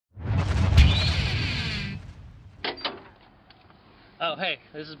Oh, hey,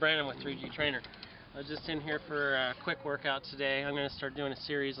 this is Brandon with 3G Trainer. I was just in here for a quick workout today. I'm going to start doing a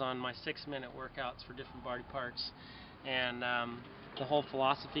series on my 6-minute workouts for different body parts. And the whole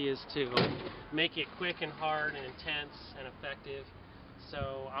philosophy is to make it quick and hard and intense and effective.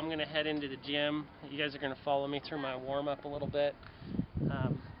 So I'm going to head into the gym. You guys are going to follow me through my warm-up a little bit.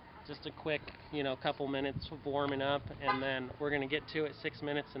 Just a quick, couple minutes of warming up, and then we're going to get to it 6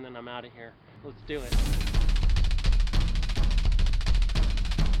 minutes, and then I'm out of here. Let's do it.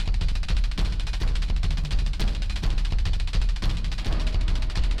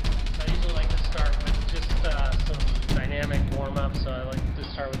 Some dynamic warm-up, so I like to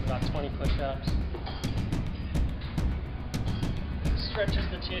start with about 20 push-ups. Stretches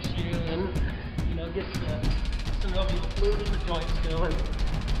the tissue and gets the synovial fluid in the joints going.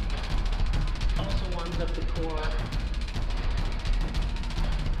 Also warms up the core.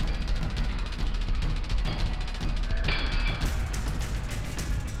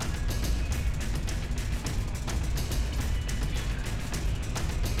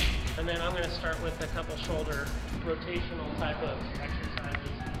 And then I'm going to start with a couple shoulder rotational type of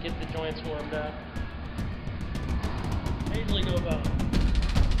exercises. Get the joints warmed up. I usually go about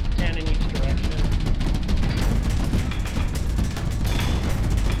 10 in each direction.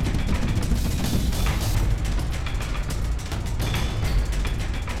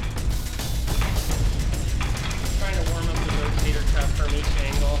 Trying to warm up the rotator cuff from each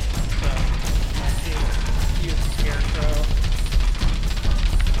angle. So I use the scarecrow.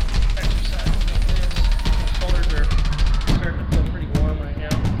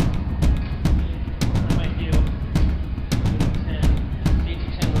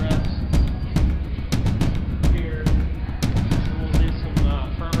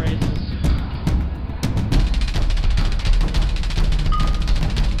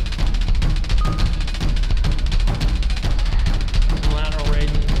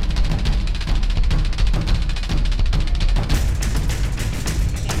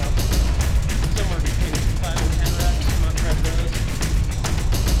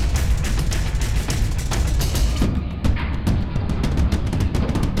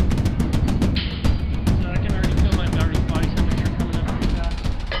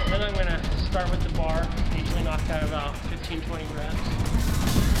 Start with the bar, usually knock out about 15-20 reps.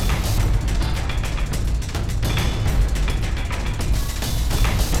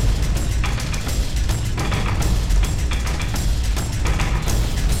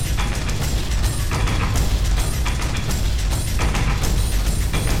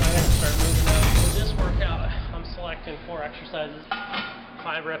 I'm going to start moving up. For this workout, I'm selecting 4 exercises,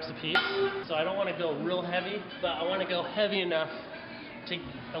 5 reps apiece. So I don't want to go real heavy, but I want to go heavy enough to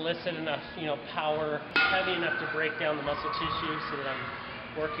elicit enough, power, heavy enough to break down the muscle tissue so that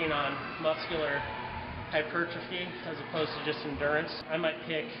I'm working on muscular hypertrophy as opposed to just endurance. I might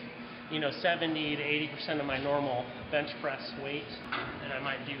pick, 70 to 80% of my normal bench press weight, and I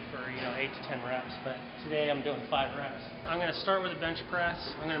might do for, 8 to 10 reps, but today I'm doing 5 reps. I'm going to start with a bench press.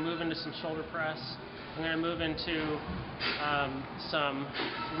 I'm going to move into some shoulder press. I'm going to move into some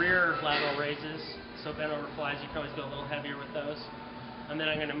rear lateral raises. So bent over flies, you can always go a little heavier with those. And then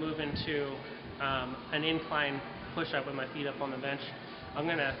I'm going to move into an incline push-up with my feet up on the bench. I'm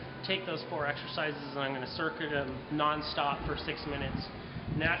going to take those 4 exercises and I'm going to circuit them non-stop for 6 minutes.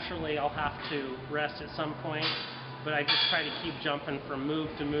 Naturally, I'll have to rest at some point, but I just try to keep jumping from move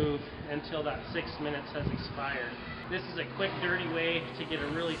to move until that 6 minutes has expired. This is a quick, dirty way to get a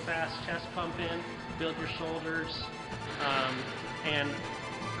really fast chest pump in, build your shoulders, and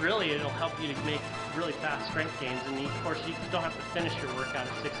really it'll help you to make really fast strength gains, and of course you don't have to finish your workout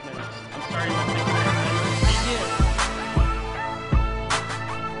at 6 minutes. I'm starting with 6 minutes. Begin.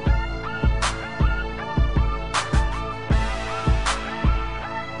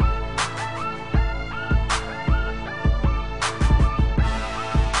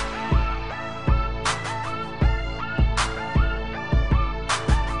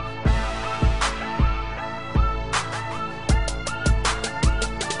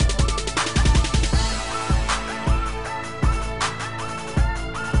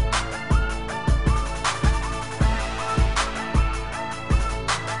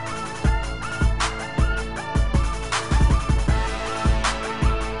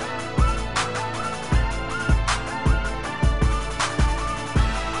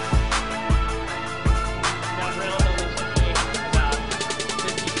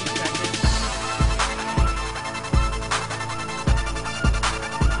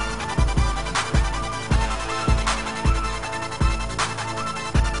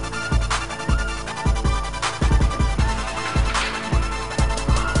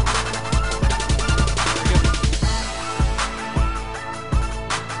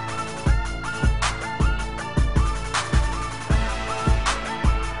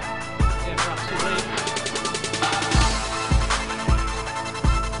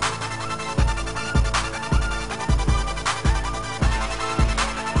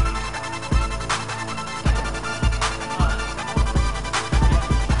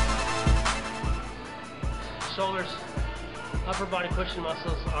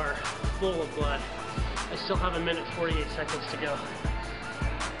 muscles are full of blood. I still have 1 minute 48 seconds to go.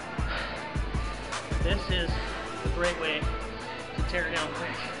 This is a great way to tear it down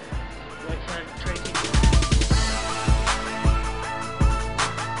quick. I can't try to keep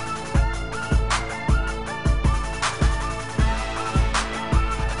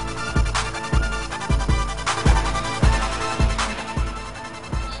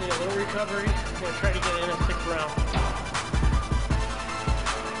recovery. I'm going to try to get in a 6th round.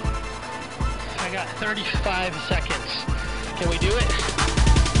 I got 35 seconds. Can we do it?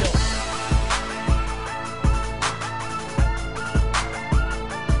 Go.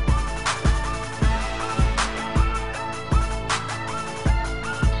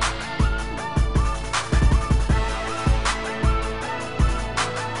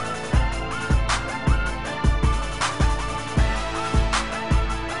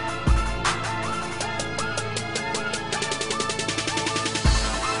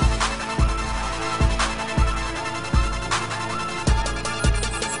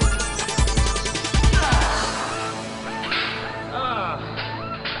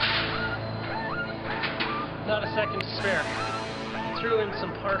 Not a second to spare. I threw in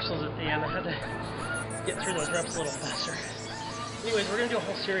some partials at the end. I had to get through those reps a little faster. Anyways, we're going to do a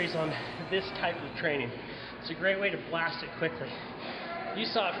whole series on this type of training. It's a great way to blast it quickly. You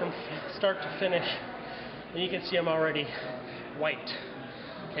saw it from start to finish, and you can see I'm already wiped.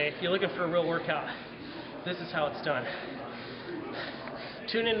 Okay, if you're looking for a real workout, this is how it's done.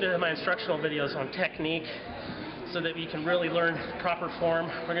 Tune into my instructional videos on technique so that you can really learn proper form.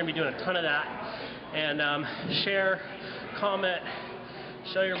 We're going to be doing a ton of that. And share, comment,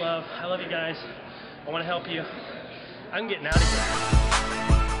 show your love. I love you guys. I want to help you. I'm getting out of here.